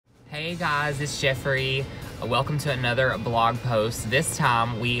Hey guys, it's Jeffrey. Welcome to another blog post. This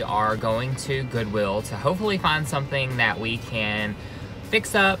time we are going to Goodwill to hopefully find something that we can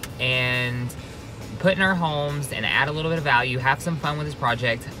fix up and put in our homes and add a little bit of value, have some fun with this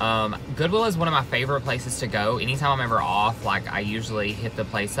project. Goodwill is one of my favorite places to go. Anytime I'm ever off, like I usually hit the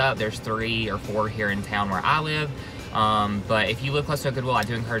place up. There's 3 or 4 here in town where I live. But if you live close to a Goodwill, I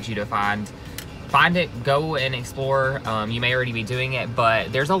do encourage you to find it, go and explore. You may already be doing it,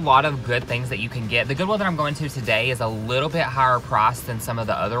 but there's a lot of good things that you can get. The Goodwill that I'm going to today is a little bit higher priced than some of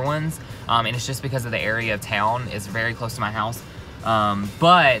the other ones, and it's just because of the area of town. It's very close to my house.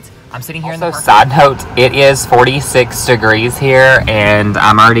 But I'm sitting here in the park. Side note, it is 46 degrees here, and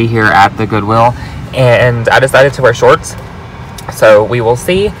I'm already here at the Goodwill, and I decided to wear shorts. So we will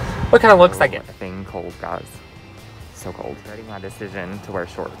see what kind of looks I get. Thing cold, guys. So cold. Regretting my decision to wear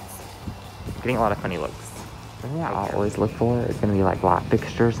shorts. Getting a lot of funny looks. The thing that I always look for is going to be like light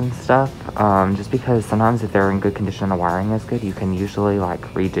fixtures and stuff. Just because sometimes if they're in good condition and the wiring is good, you can usually like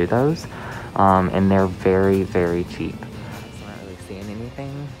redo those. And they're very, very cheap. So I'm not really seeing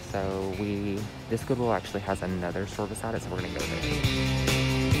anything. So this Goodwill actually has another store beside it, so we're going to go there.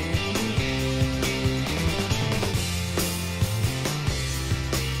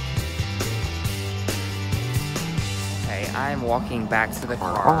 I'm walking back to the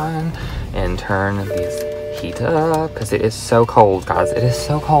car on and turn these heat up because it is so cold, guys. It is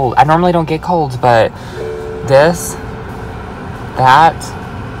so cold. I normally don't get colds, but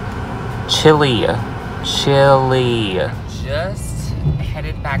chilly. Just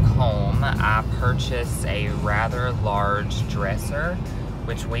headed back home. I purchased a rather large dresser,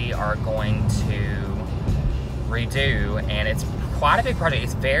 which we are going to redo, and it's quite a big project.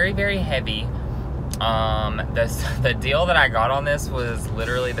 It's very, very heavy. The deal that I got on this was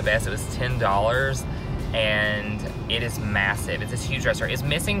literally the best. It was $10, and it is massive. It's this huge dresser. It's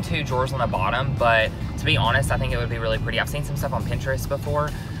missing 2 drawers on the bottom, but to be honest, I think it would be really pretty. I've seen some stuff on Pinterest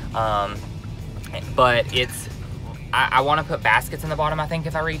before, but I want to put baskets in the bottom, I think,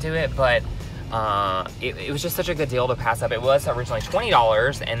 if I redo it, but it was just such a good deal to pass up. It was originally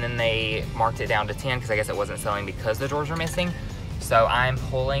 $20, and then they marked it down to $10 because I guess it wasn't selling because the drawers were missing. So I'm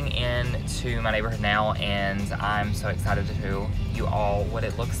pulling into my neighborhood now, and I'm so excited to show you all what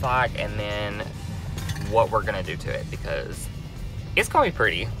it looks like and then what we're gonna do to it, because it's gonna be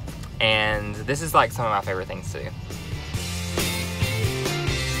pretty. And this is like some of my favorite things to do.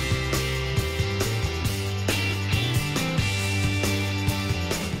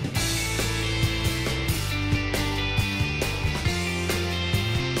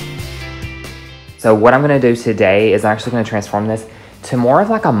 So what I'm gonna do today is I'm actually gonna transform this to more of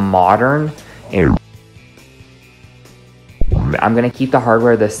like a modern. I'm gonna keep the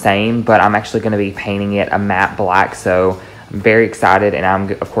hardware the same, but I'm actually gonna be painting it a matte black. So I'm very excited, and I'm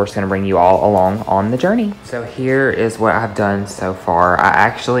of course gonna bring you all along on the journey. So here is what I've done so far. I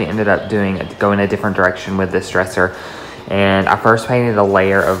actually ended up going a different direction with this dresser. And I first painted a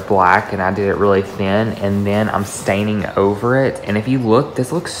layer of black, and I did it really thin, and then I'm staining over it. And if you look,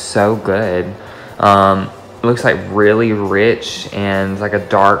 this looks so good. It looks like really rich and like a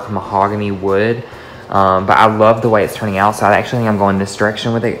dark mahogany wood, but I love the way it's turning out, so I actually think I'm going this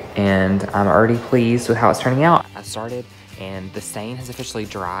direction with it, and I'm already pleased with how it's turning out. I started, and the stain has officially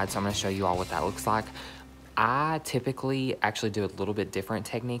dried, so I'm going to show you all what that looks like. I typically actually do a little bit different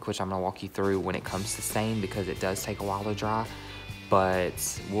technique, which I'm going to walk you through when it comes to stain, because it does take a while to dry.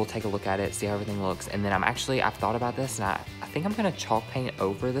 But we'll take a look at it, see how everything looks, and then I've thought about this, and I think I'm gonna chalk paint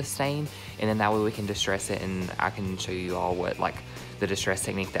over the stain, and then that way we can distress it, and I can show you all what like the distress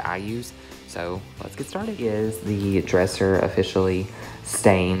technique that I use. So let's get started. Is the dresser officially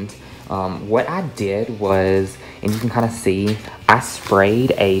stained? What I did was, and you can kind of see, I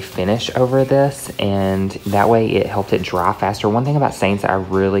sprayed a finish over this, and that way it helped it dry faster. One thing about stains that I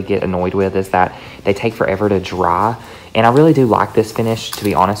really get annoyed with is that they take forever to dry. And I really do like this finish, to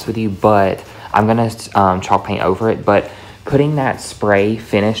be honest with you, but I'm gonna chalk paint over it. But putting that spray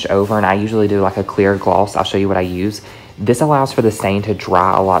finish over, and I usually do like a clear gloss, I'll show you what I use. This allows for the stain to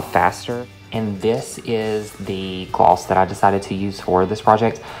dry a lot faster. And this is the gloss that I decided to use for this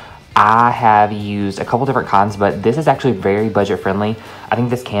project. I have used a couple different kinds, but this is actually very budget friendly. I think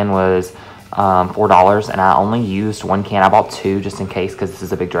this can was $4, and I only used 1 can. I bought 2 just in case, because this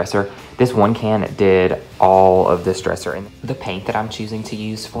is a big dresser. This 1 can did all of this dresser. And the paint that I'm choosing to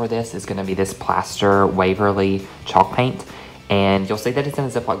use for this is going to be this Plaster Waverly chalk paint. And you'll see that it's in a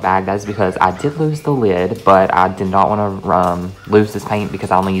Ziploc bag. That is because I did lose the lid, but I did not want to lose this paint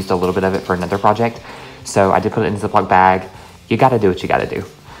because I only used a little bit of it for another project. So I did put it in a Ziploc bag. You got to do what you got to do.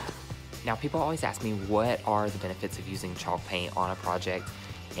 Now, people always ask me, what are the benefits of using chalk paint on a project?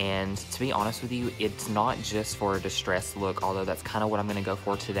 And to be honest with you, it's not just for a distressed look, although that's kind of what I'm gonna go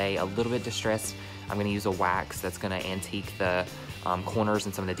for today. A little bit distressed. I'm gonna use a wax that's gonna antique the corners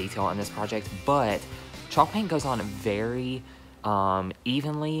and some of the detail on this project, but chalk paint goes on very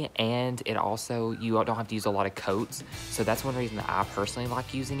evenly, and it also, you don't have to use a lot of coats. So that's one reason that I personally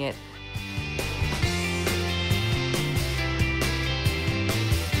like using it.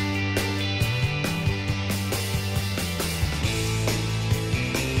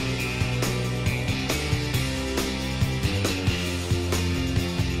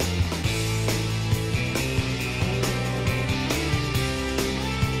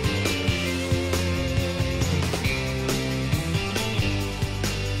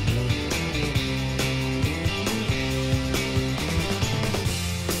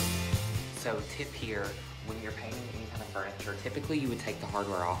 So tip here, when you're painting any kind of furniture, typically you would take the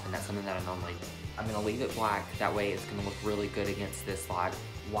hardware off, and that's something that I normally do. I'm gonna leave it black, that way it's gonna look really good against this like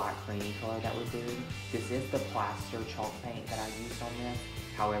white creamy color that we're doing. This is the Plaster chalk paint that I used on this.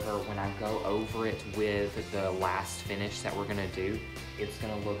 However, when I go over it with the last finish that we're gonna do, it's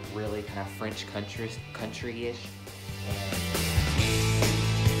gonna look really kind of French country-ish.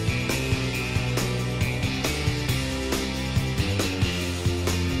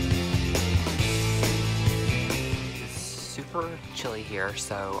 Super chilly here,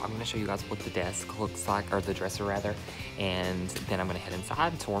 so I'm gonna show you guys what the desk looks like, or the dresser rather, and then I'm gonna head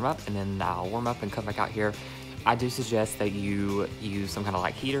inside to warm up, and then I'll warm up and come back out here. I do suggest that you use some kind of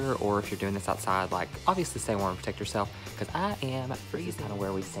like heater, or if you're doing this outside, like obviously stay warm and protect yourself, because I am freezing. This is kind of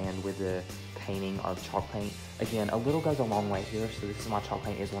where we stand with the painting of chalk paint. Again, a little goes a long way here, so this is why chalk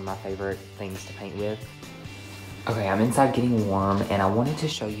paint is one of my favorite things to paint with. Okay, I'm inside getting warm, and I wanted to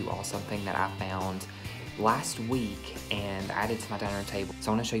show you all something that I found last week and added to my dining room table.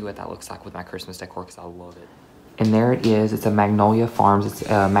 So I want to show you what that looks like with my Christmas decor, because I love it. And there it is. It's a Magnolia Farms. It's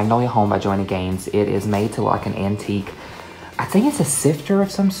a Magnolia Home by Joanna Gaines. It is made to look like an antique. I think it's a sifter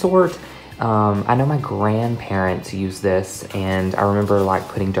of some sort. I know my grandparents used this, and I remember like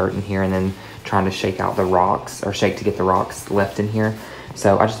putting dirt in here and then trying to shake out the rocks, or shake to get the rocks left in here.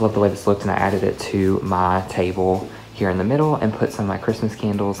 So I just love the way this looked, and I added it to my table here in the middle and put some of my Christmas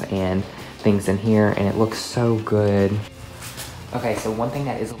candles and things in here, and it looks so good. Okay, so one thing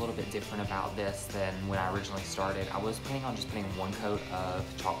that is a little bit different about this than when I originally started, I was planning on just putting one coat of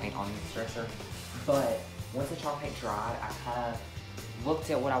chalk paint on this dresser, but once the chalk paint dried, I kind of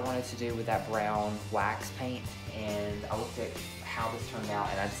looked at what I wanted to do with that brown wax paint, and I looked at how this turned out,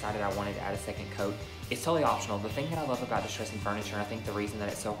 and I decided I wanted to add a second coat. It's totally optional. The thing that I love about distressing furniture, and I think the reason that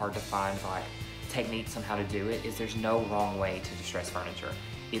it's so hard to find like techniques on how to do it, is there's no wrong way to distress furniture.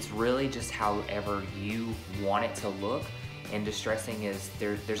 It's really just however you want it to look, and distressing is,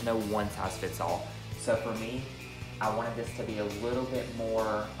 there's no one size fits all. So for me, I wanted this to be a little bit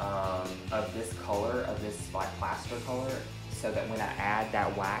more of this color, of this like plaster color, so that when I add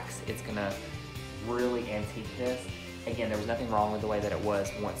that wax, it's gonna really antique this. Again, there was nothing wrong with the way that it was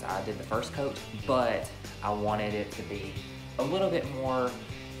once I did the first coat, but I wanted it to be a little bit more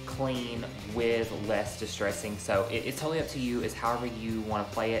clean with less distressing. So it's totally up to you, is however you want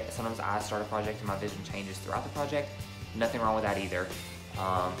to play it. Sometimes I start a project and my vision changes throughout the project. Nothing wrong with that either.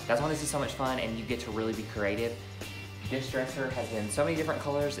 That's why this is so much fun, and you get to really be creative. This dresser has been so many different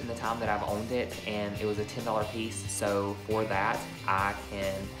colors in the time that I've owned it, and it was a $10 piece. So for that, I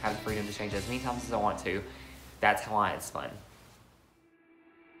can have the freedom to change it as many times as I want to. That's why it's fun.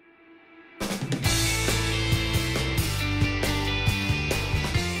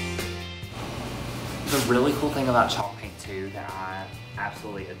 The really cool thing about chalk paint too that I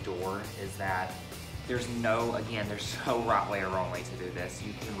absolutely adore is that there's no right way or wrong way to do this.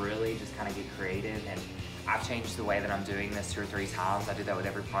 You can really just kind of get creative, and I've changed the way that I'm doing this 2 or 3 times. I do that with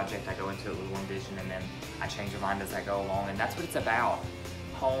every project. I go into it with one vision, and then I change my mind as I go along, and that's what it's about.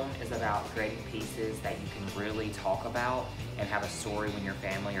 Home is about creating pieces that you can really talk about and have a story when your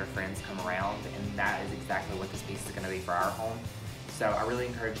family or friends come around, and that is exactly what this piece is going to be for our home. So I really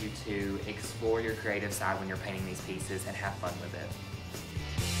encourage you to explore your creative side when you're painting these pieces and have fun with it.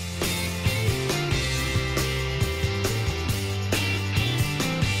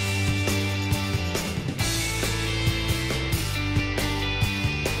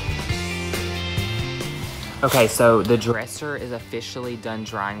 Okay, so the dresser is officially done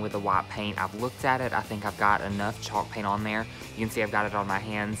drying with the white paint. I've looked at it. I think I've got enough chalk paint on there. You can see I've got it on my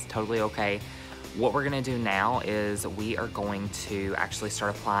hands, totally okay. What we're gonna do now is we are going to actually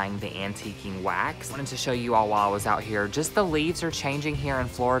start applying the antiquing wax. I wanted to show you all while I was out here, just the leaves are changing here in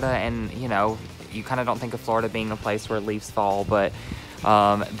Florida, and you know, you kind of don't think of Florida being a place where leaves fall, but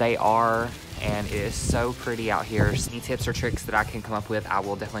they are. and it is so pretty out here. Any tips or tricks that I can come up with, I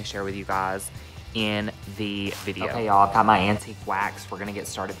will definitely share with you guys in the video. Okay, y'all, I've got my antique wax. We're gonna get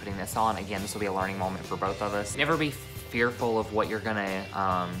started putting this on. Again, this will be a learning moment for both of us. Never be fearful of what you're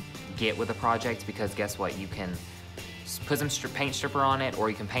gonna get with a project, because guess what? You can put some paint stripper on it, or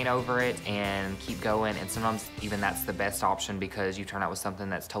you can paint over it and keep going. And sometimes even that's the best option, because you turn out with something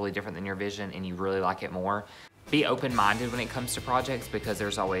that's totally different than your vision and you really like it more. Be open-minded when it comes to projects, because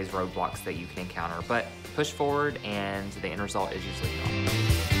there's always roadblocks that you can encounter. But push forward and the end result is usually phenomenal.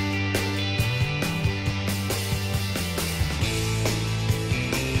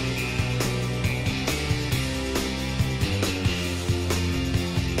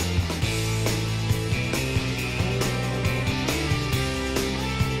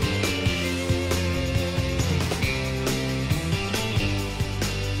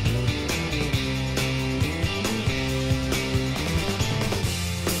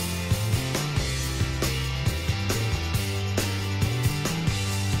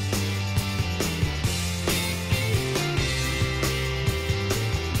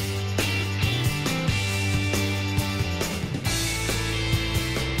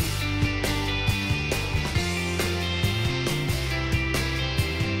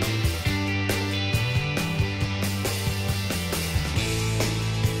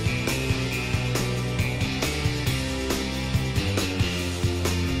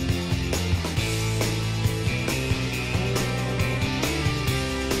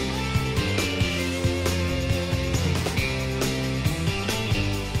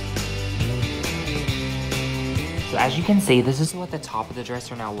 So as you can see, this is what the top of the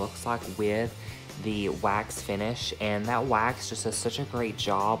dresser now looks like with the wax finish, and that wax just does such a great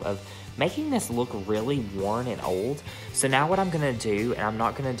job of making this look really worn and old. So now what I'm gonna do, and I'm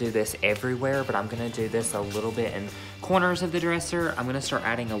not gonna do this everywhere, but I'm gonna do this a little bit in corners of the dresser. I'm gonna start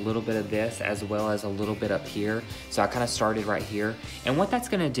adding a little bit of this as well as a little bit up here. So I kind of started right here. And what that's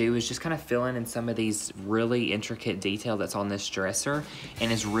gonna do is just kind of fill in some of these really intricate detail that's on this dresser,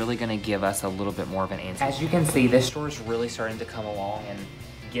 and is really gonna give us a little bit more of an antique. As you can see, this store is really starting to come along and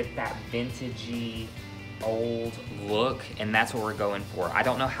get that vintagey old look, and that's what we're going for. I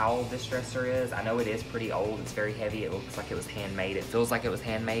don't know how old this dresser is. I know it is pretty old. It's very heavy. It looks like it was handmade. It feels like it was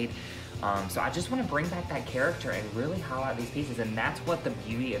handmade. So I just want to bring back that character and really highlight these pieces, and that's what the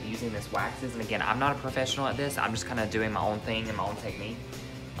beauty of using this wax is. And again, I'm not a professional at this. I'm just kind of doing my own thing and my own technique.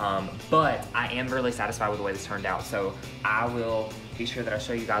 But I am really satisfied with the way this turned out. So I will be sure that I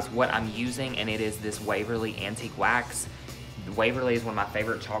show you guys what I'm using, and it is this Waverly antique wax. Waverly is one of my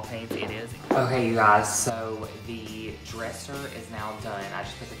favorite chalk paints. It is. Okay, you guys, so the dresser is now done. I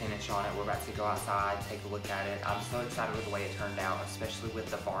just put the finish on it. We're about to go outside, take a look at it. I'm so excited with the way it turned out, especially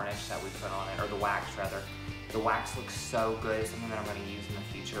with the varnish that we put on it, or the wax rather. The wax looks so good. It's something that I'm going to use in the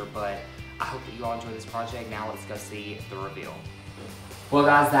future, but I hope that you all enjoy this project. Now let's go see the reveal. Well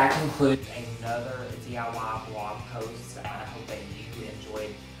guys, that concludes another DIY blog post. I hope that you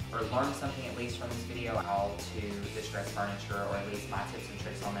enjoyed or learned something at least from this video, how to distress furniture, or at least my tips and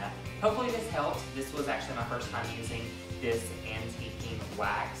tricks on that. Hopefully this helped. This was actually my first time using this antiquing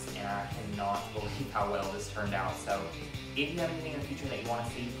wax, and I cannot believe how well this turned out. So if you have anything in the future that you want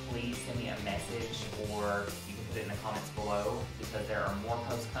to see, please send me a message, or you can put it in the comments below, because there are more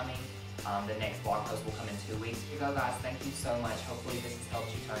posts coming. The next blog post will come in 2 weeks. Here you go, guys. Thank you so much. Hopefully this has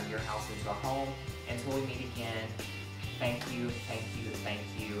helped you turn your house into a home. Until we meet again, thank you, thank you, thank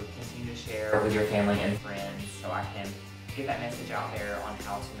you. Continue to share with your family and friends so I can get that message out there on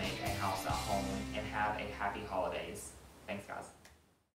how to make a house a home and have a happy holidays. Thanks, guys.